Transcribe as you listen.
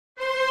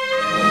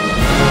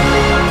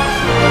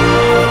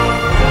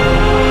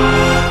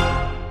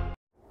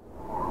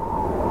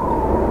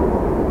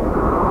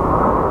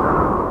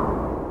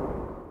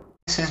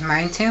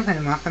YouTube,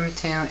 and welcome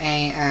to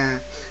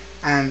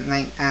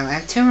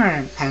a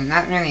tour,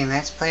 not really a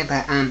Let's Play,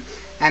 but I'm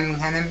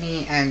gonna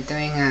be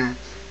doing a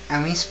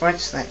Wii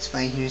Sports Let's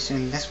Play here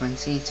soon. This one,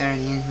 see, it's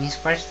already in Wii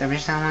Sports, the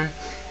original one.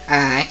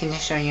 I can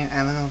just show you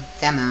a little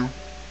demo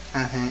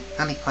of it.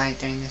 I'll be quiet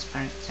during this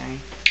part, sorry.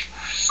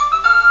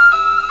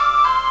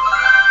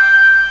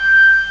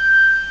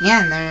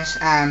 Yeah, and there's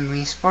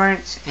Wii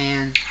Sports,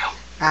 and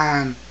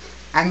I'm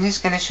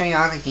just gonna show you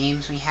all the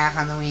games we have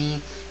on the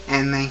Wii,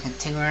 and like a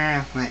tour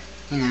of what,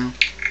 you know,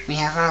 we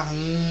have all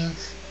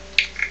these,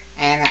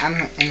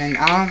 and then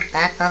all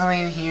back all the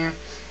way over here,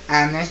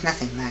 there's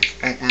nothing much,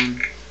 but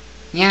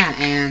yeah,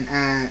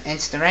 and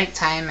it's the right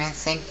time, I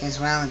think, as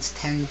well. It's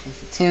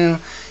 10:52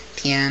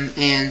 p.m.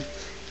 and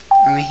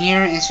over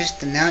here is just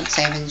the notes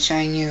I've been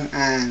showing you.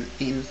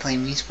 Been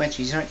playing Wii Sports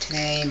Resort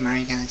today,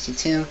 Mario Galaxy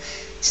 2,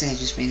 so I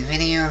just made a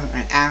video for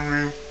an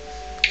hour,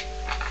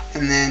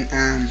 and then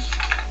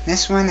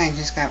this one I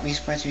just got Wii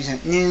Sports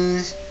Resort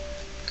News,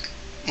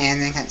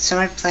 and I got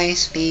Swordplay,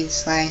 Speed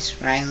Slice,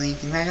 Riley,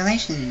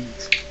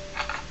 congratulations.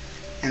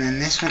 And then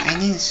this one, I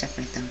need to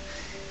separate them.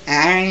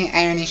 I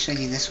already showed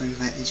you this one,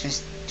 but it's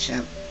just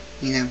show,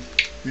 you know,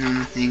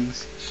 normal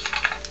things.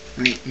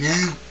 Wait,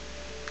 no,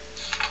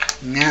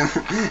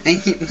 I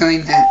keep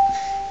going back.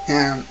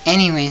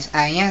 Anyways,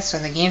 yeah, so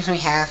the games we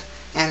have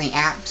and the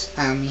apps,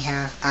 we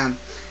have,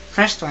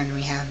 first one,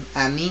 we have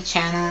Me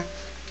Channel,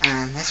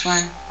 this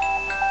one.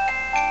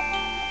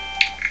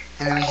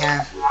 And then we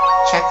have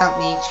Check Out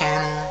Me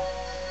Channel,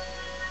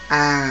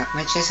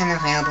 which isn't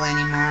available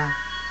anymore.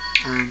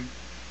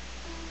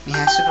 We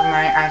have Super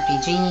Mario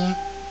RPG,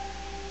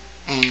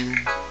 and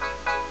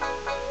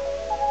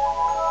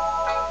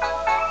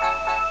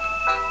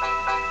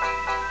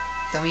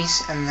the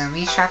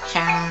Wii Shop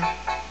channel.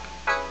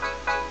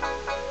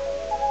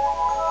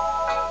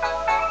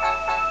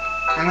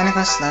 I'm gonna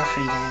go slow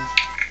for you guys.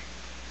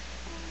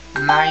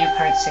 Mario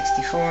Kart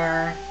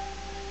 64,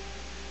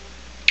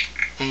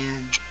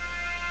 and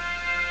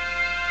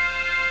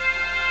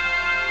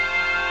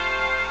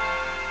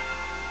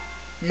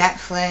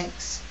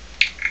Netflix.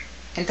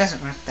 It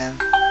doesn't work though.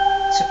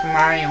 Super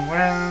Mario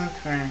World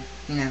for,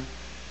 you know,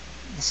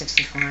 the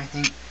 64, I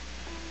think.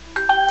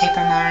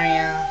 Paper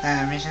Mario,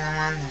 the original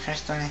one, the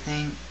first one, I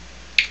think.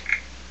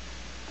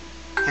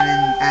 And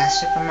then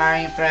Super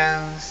Mario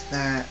Bros,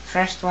 the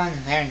first one,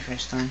 the very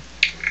first one.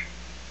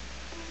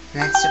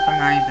 And then Super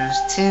Mario Bros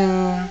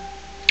 2.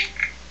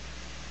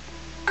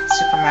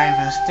 Super Mario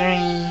Bros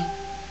 3.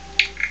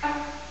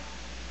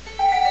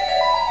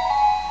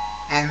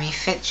 And Wii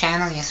Fit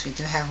channel, yes, we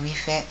do have Wii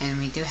Fit, and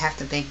we do have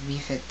the big Wii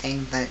Fit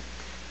thing, but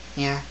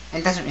yeah,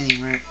 it doesn't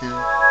really work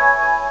though.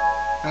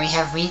 And we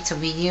have Wii to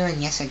Wii U,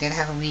 and yes, I did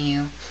have a Wii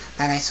U,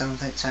 but I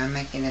sold it, so I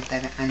might get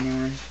a new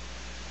one.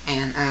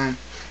 And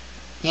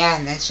yeah,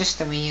 and it's just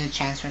the Wii U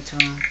transfer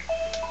tool.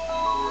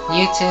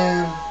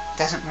 YouTube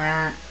doesn't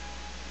work.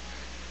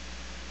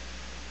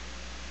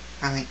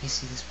 I'll let you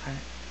see this part.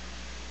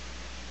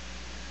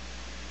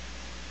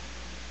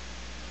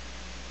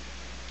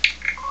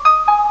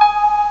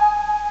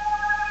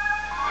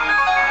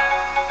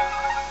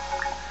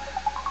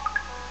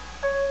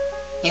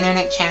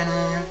 Internet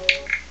channel,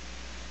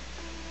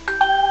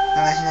 The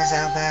Legend of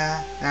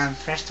Zelda, the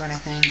first one I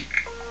think,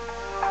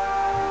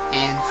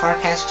 and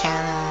forecast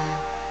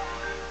channel,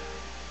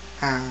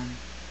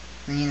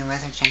 you know,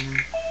 weather channel,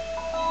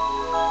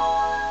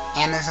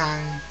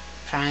 Amazon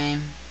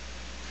Prime,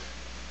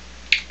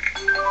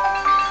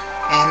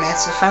 and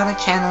that's the photo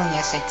channel.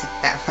 Yes, I took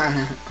that one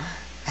out,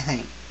 I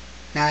think.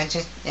 No, it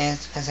just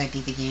is because I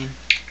beat the game.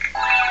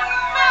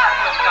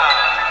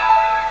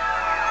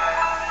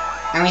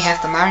 And we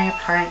have the Mario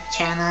Kart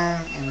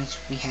channel, in which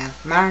we have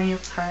Mario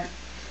Kart,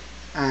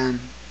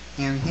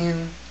 you know,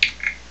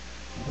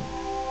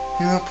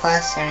 Hulu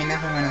Plus. I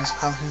remember when it was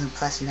called Hulu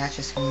Plus and not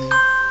just Hulu.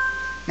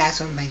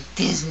 That's owned by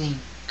Disney.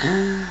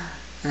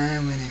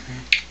 Whatever.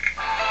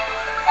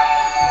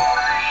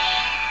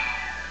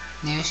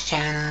 News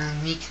channel,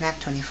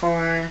 Reconnect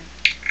 24.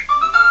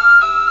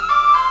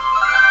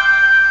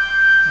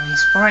 Wii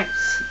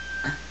Sports.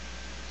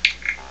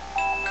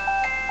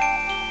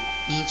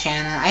 Me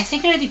channel. I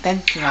think I already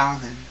been through all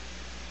of them.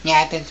 Yeah,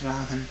 I've been through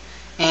all of them.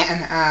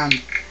 And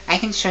I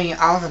can show you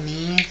all the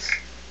Mii's.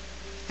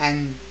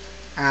 And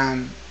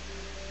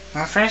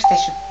well, first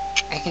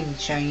I can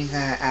show you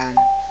the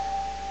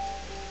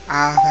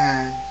all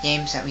the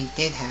games that we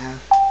did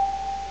have.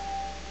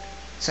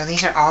 So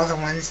these are all the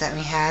ones that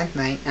we had.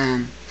 Like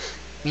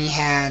we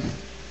had,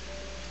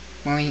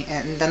 well,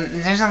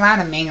 there's a lot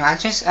of manual. I'll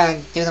just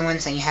do the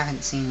ones that you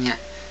haven't seen yet.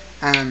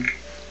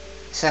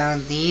 So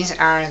these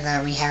are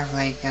the, we have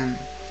like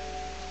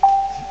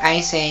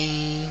Ice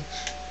Age,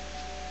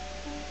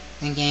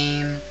 the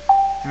game,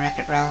 the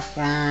Wreck-It Ralph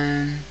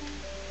 1,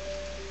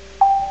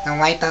 the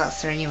Wipeout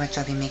 3, which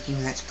I'll be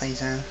making Let's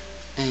Plays of,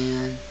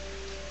 and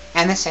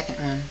the second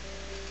one,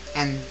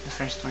 and the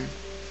first one.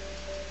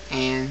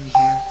 And we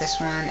have this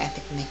one,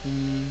 Epic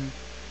Mickey,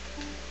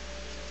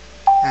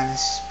 the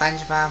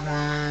SpongeBob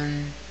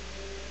one,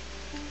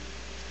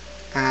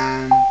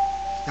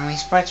 the Wii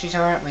Sports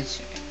Resort, which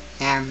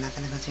Yeah, I'm not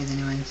gonna go through the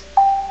new ones.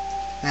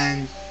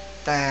 Then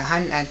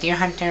the Deer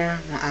Hunter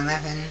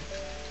 11.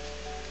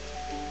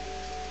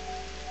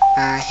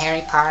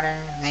 Harry Potter,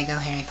 Lego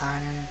Harry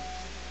Potter.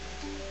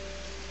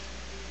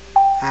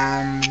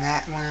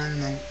 That one,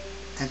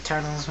 the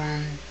Turtles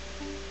one.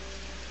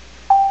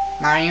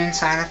 Mario and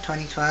Sonic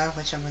 2012,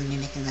 which I'm going to be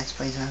making Let's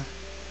Plays of.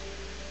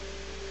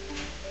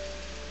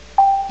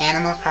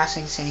 Animal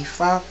Crossing City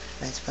Folk,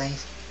 Let's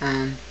Plays.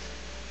 And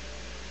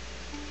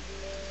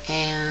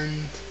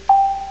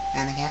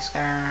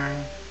Madagascar.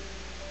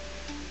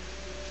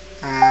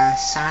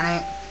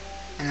 Sonic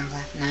and the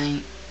Black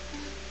Knight.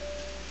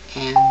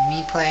 And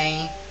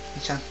Replay,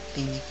 which I'll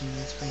be making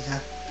Let's Plays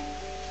of.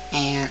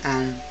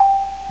 And,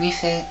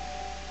 Refit.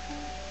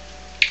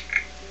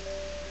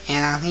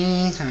 And all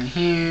these over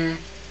here.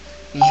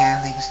 We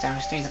have Lego Star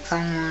Wars 3, The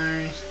Clone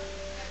Wars,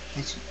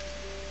 which,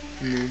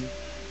 and then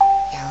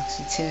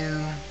Galaxy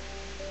 2,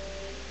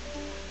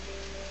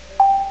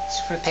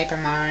 Super Paper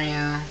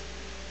Mario,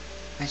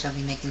 which I'll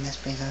be making Let's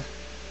Plays of,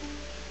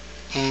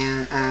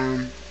 and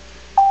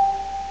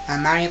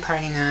Mario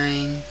Party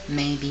 9,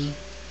 maybe,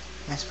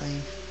 Let's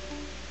Plays,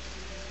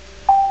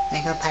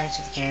 Lego Pirates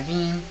of the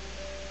Caribbean,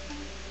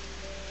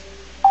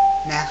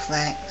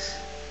 Netflix,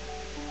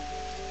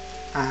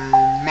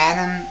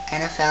 Madam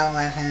NFL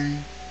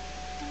 11,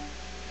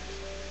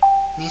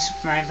 New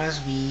Super Mario Bros.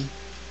 Wii,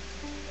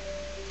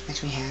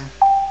 which we have,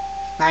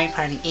 Mario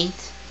Party 8,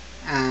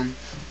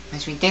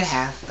 which we did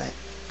have, but,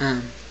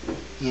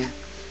 yeah.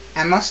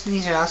 And most of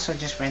these are also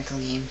just rental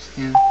games,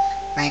 too.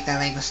 Like the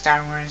Lego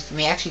Star Wars.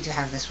 We actually do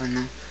have this one,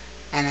 though.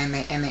 And I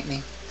might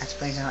make Let's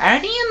Plays of. I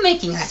already am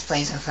making Let's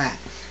Plays of that.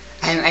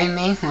 I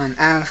made one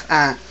of,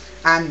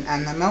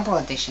 on the mobile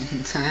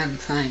edition, so I'm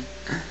fine.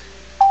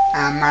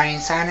 Mario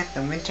and Sonic,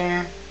 the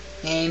winter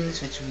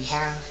games, which we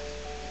have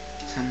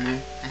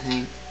somewhere, I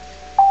think.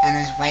 And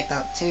there's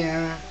Wipeout 2,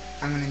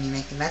 I'm going to be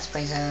making Let's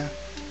Plays of.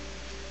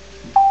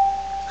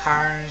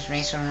 Cars,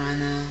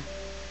 Racer-Rana,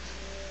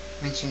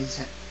 which is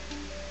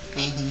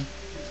maybe.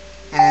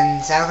 And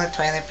then Zelda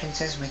Twilight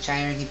Princess, which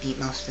I already beat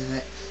most of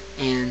it.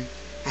 And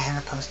I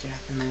have a poster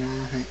up in my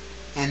wall of it.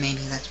 And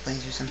maybe Let's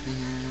Plays or something, I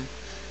don't know.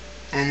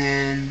 And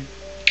then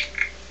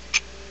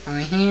over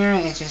here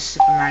is just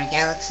Super Mario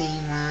Galaxy 1.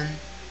 And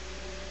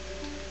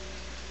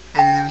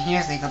then over here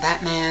is Lego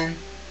Batman.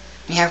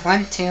 We have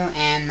 1, 2,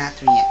 and not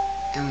 3 yet.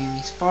 And we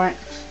have Sport.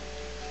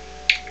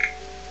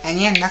 And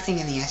yeah, nothing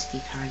in the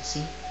SD card,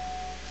 see?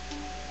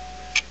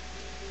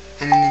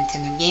 And then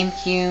Nintendo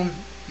GameCube,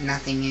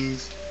 nothing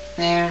is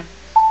there.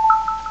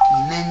 The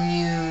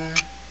menu.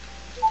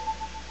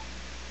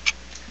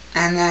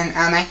 And then,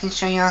 I can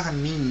show you all the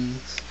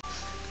menus.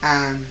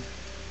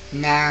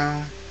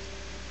 Now,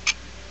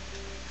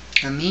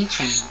 the Me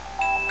channel.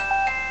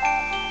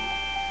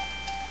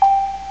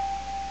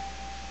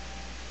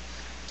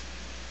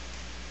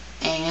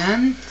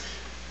 And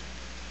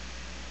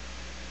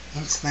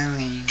it's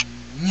loading.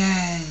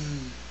 Yay!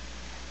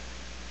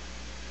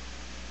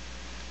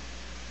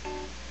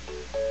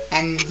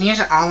 And here's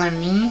all our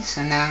me,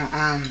 so now,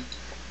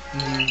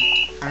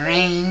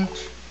 arrange.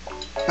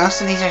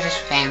 Most of these are just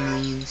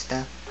family and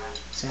stuff.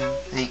 So,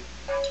 like,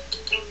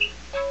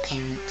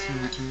 parents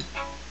and whatnot.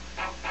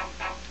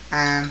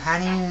 How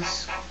to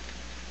use,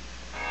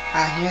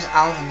 here's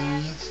all the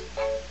me's.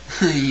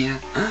 Yeah,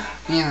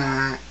 we have a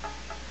lot.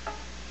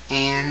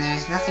 And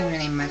there's nothing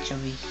really much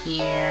over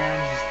here.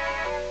 Just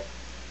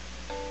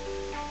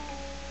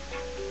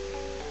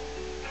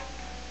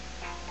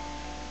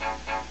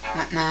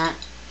whatnot.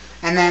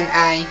 And then,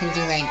 you can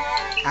do, like,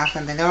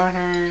 alphabet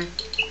order,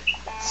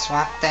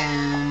 swap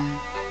them,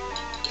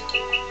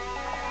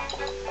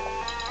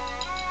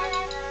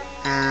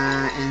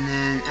 and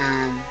then,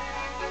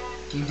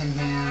 you can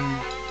do,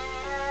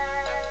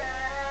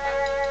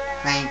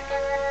 like,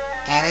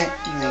 edit,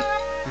 like,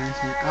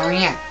 oh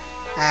yeah,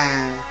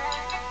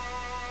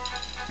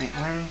 wait,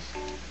 where's,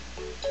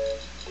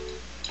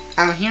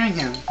 oh, here we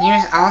go,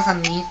 here's all the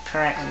meat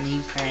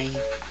parade.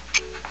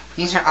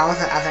 These are all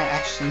the other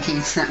extra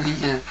meats that we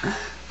have.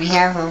 We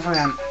have over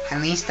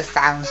at least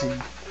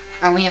 1,000.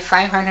 Oh, we have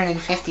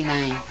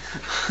 559.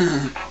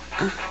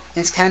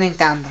 It's counting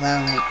down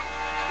below, like,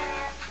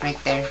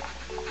 right there.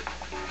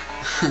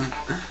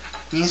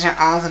 These are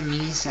all the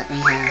meats that we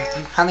have.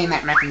 You probably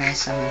might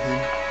recognize some of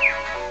them.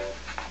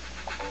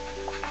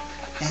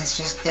 And it's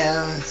just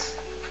those.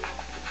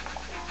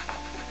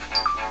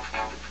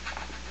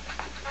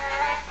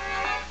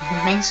 You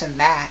can bring some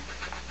back.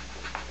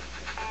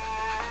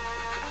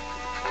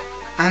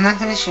 I'm not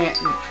gonna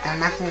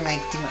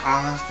like do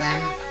all of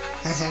them,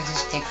 because it'll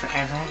just take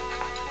forever.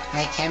 But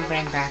I can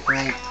bring back,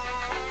 like,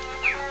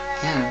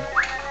 him.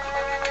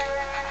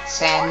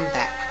 Send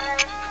back.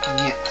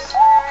 Yes.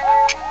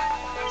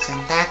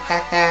 Send back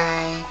that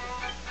guy.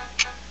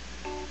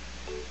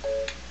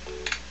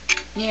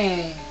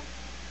 Yay.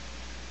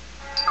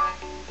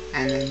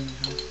 And then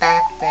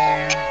back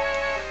there.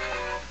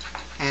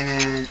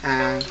 And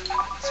then,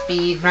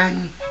 speed,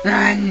 run,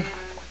 run!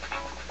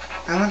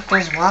 Oh look,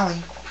 there's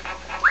Wally.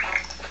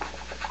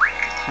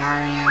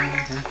 Mario,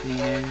 Darth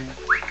Vader.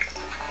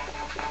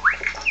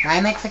 Why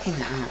am I clicking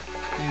that? Oh,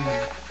 there we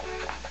go.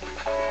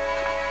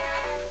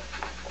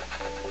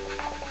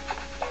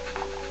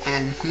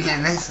 And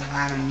yeah, there's a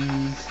lot of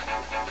memes.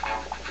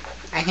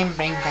 I can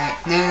bring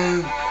back.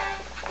 No!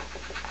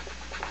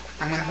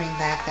 I'm gonna bring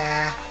back,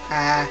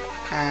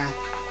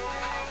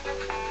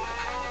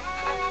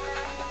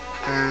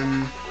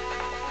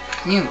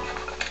 you.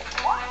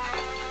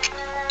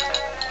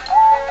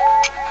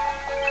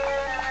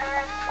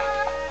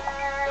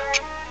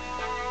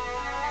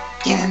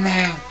 Get in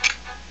there!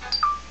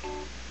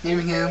 There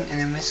we go, and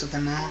then whistle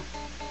them all.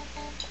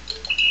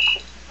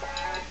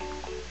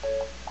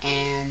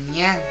 And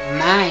yeah,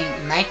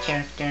 my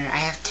character, I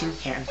have two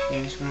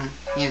characters. Well,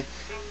 yeah,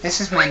 this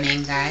is my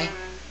main guy,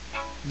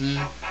 me,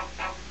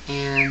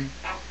 and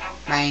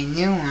my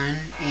new one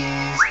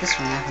is this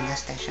one. I have a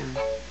mustache on.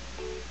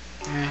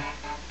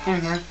 There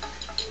we go.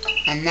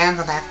 And now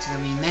go back to the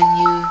main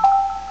menu.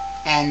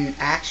 And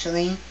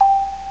actually,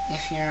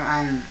 if you're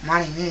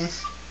wanting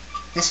this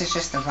is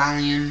just the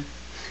volume.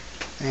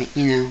 Like,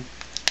 you know,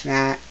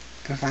 that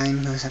the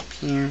volume goes up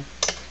here.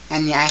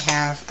 And yeah, I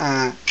have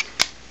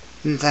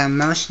the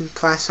motion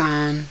plus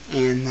on,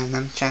 and the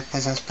nunchuck,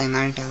 because I was playing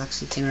Mario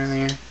Galaxy 2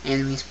 earlier,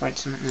 and Wii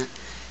Sports and whatnot.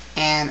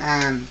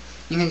 And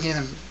you can do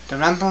the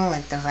rumble,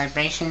 like the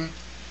vibration,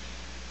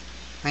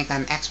 like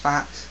on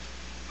Xbox.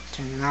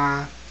 Turn it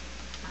off,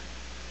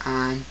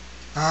 on,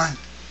 and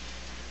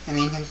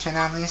then you can turn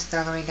the list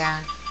all the way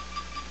down.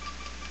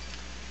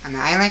 And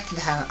I like to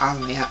have it all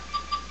the way up.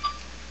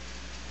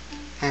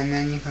 And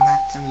then you go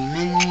back to the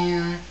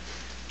menu.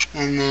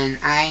 And then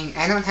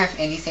I don't have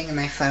anything in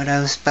my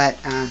photos, but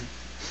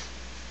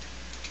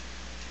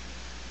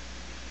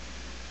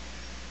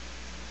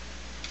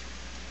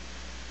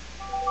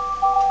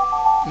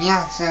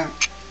yeah, so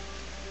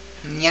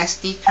in the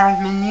SD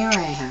card menu,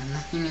 I have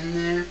nothing in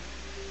there.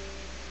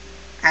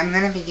 I'm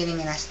gonna be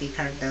getting an SD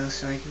card though,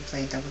 so I can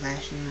play Double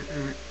Dash and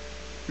whatnot.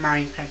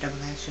 Mario Kart Double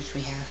Dash, which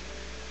we have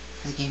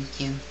for the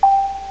GameCube.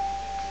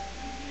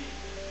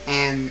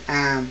 And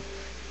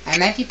I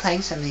might be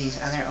playing some of these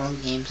other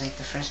old games, like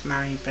the first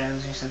Mario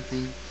Bros. Or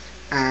something.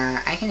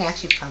 I can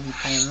actually probably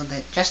play a little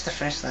bit, just the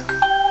first level.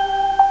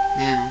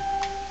 Now,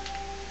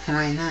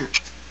 why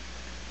not?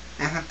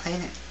 I haven't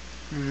played it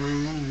in a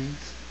while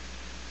anyways.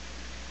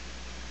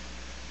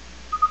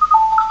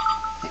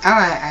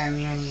 Oh,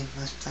 we already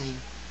was playing.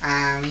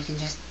 We can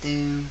just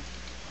do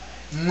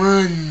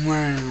one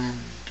world.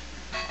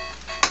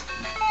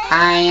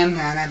 I am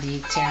gonna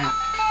be terrible.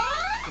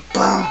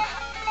 Boom!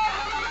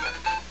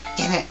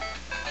 Get it!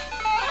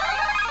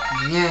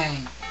 Yay!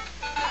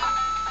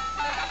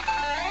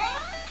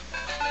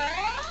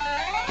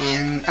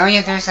 And oh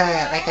yeah, there's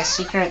like a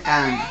secret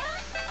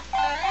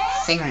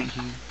thing right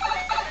here.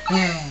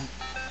 Yay!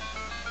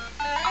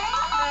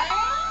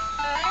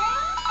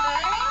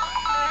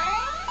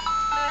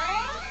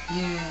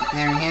 Yeah,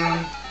 there we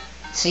go.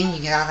 See, you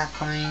get all the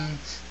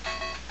coins.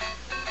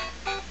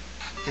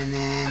 And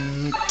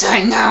then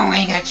no,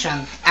 I got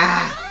drunk.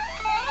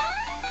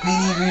 Me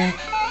neither.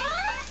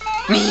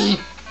 Me.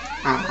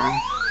 Oh.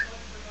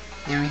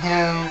 There we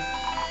go.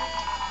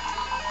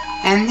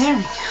 And there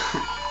we go.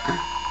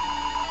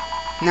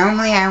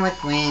 Normally I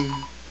would win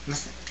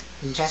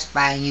just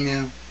by, you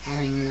know,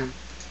 having them.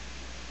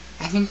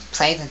 I can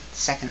play the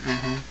second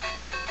level.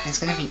 It's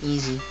gonna be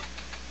easy.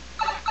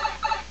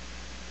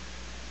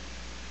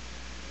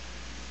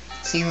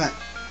 See, look.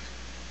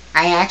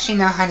 I actually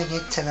know how to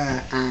get to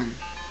the,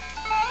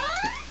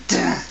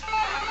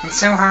 it's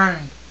so hard.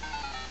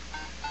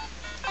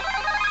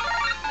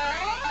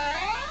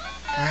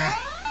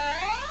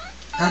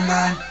 Come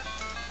on.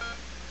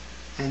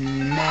 And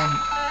then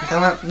go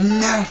up.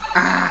 No!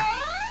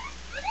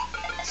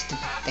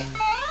 Stupid thing.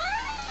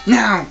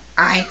 No!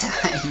 I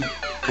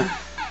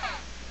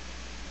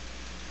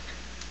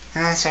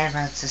died. Sorry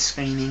about the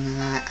screaming a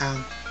lot.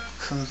 I'll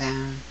cool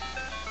down.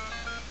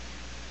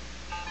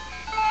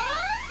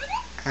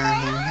 There we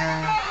go.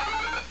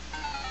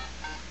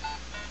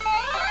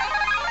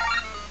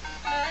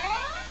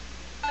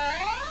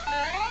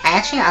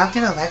 Actually, I'll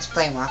do a Let's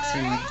Play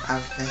walkthrough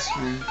of this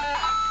one.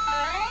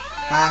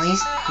 Well, at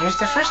least, here's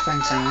the first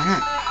one, so why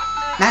not?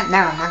 Not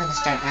now, I'm not gonna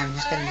start. I'm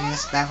just gonna do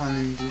this level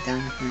and then be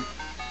done with it.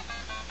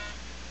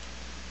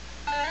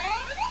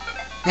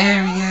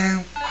 There we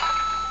go.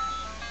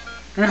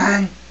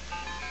 Run!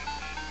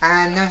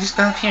 No, just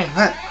go up here,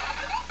 look.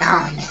 Oh,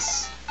 I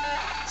missed.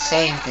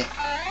 Saved it.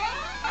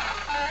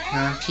 Go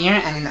up here,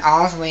 and then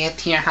all the way up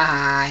here.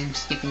 Haha, I'm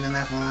skipping the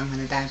level. I'm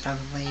gonna die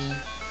probably.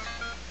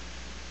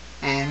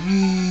 And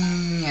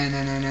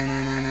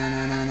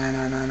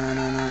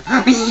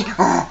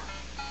oh!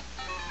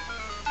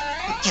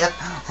 Get up!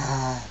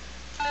 Oh,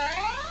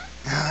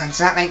 it's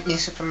not like New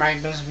Super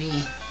Mario Bros.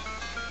 Wii.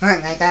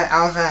 Look, I got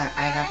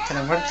to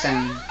the warp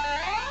zone.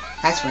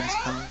 That's what it's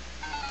called.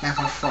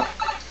 Level 4.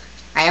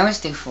 I always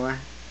do 4.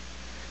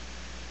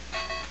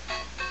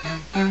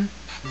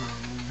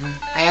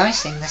 I always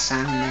sing this song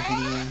in my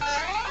videos.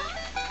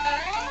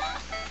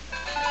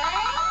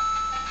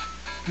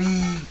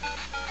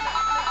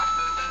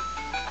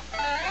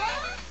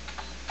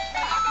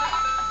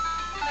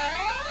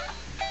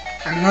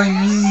 I'm going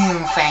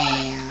real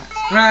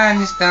fast. Run,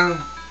 just go.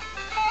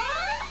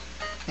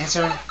 Is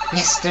there...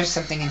 Yes, there's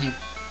something in here.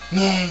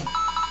 Yay.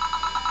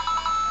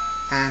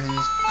 And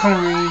there's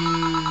coins.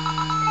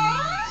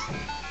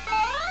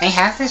 They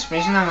have this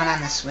original one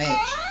on the Switch.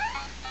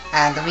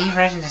 The Wii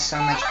version is so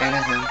much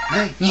better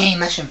though. Yay,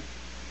 mushroom.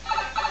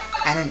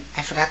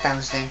 I forgot that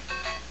was there.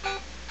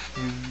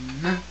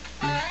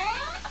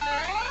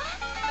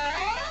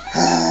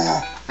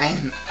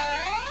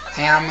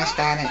 I almost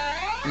got it.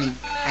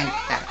 I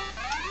got it.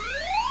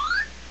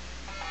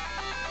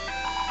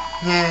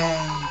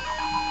 Yay.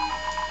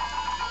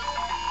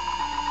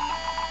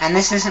 And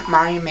this isn't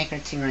Mario Maker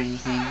 2 or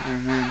anything, or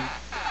 1.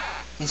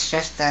 It's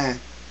just the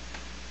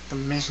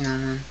original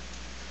one.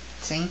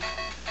 See?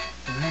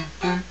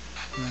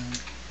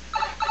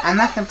 I'm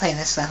not gonna play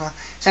this level,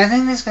 so I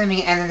think this is gonna be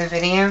the end of the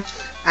video.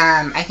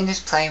 I can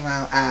just play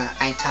while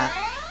I talk.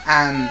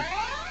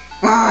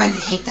 Oh, I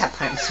hate that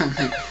part so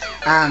much.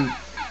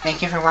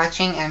 Thank you for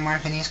watching, and more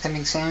videos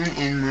coming soon,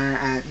 and more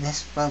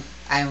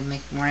I will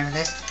make more of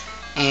this,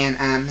 and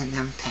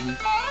now I'm tiny.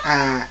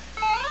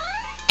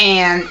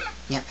 And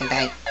yep, I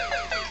died.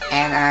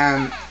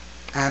 And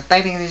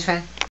bye,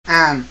 Bigluigifan.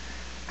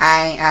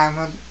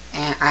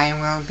 I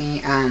will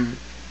be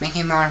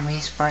making more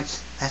Wii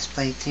Sports Let's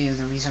Play 2,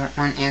 the Resort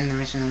one and the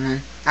original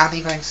one. I'll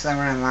be going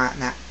slower a lot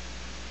that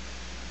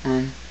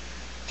one.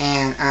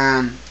 And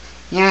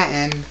yeah,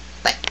 and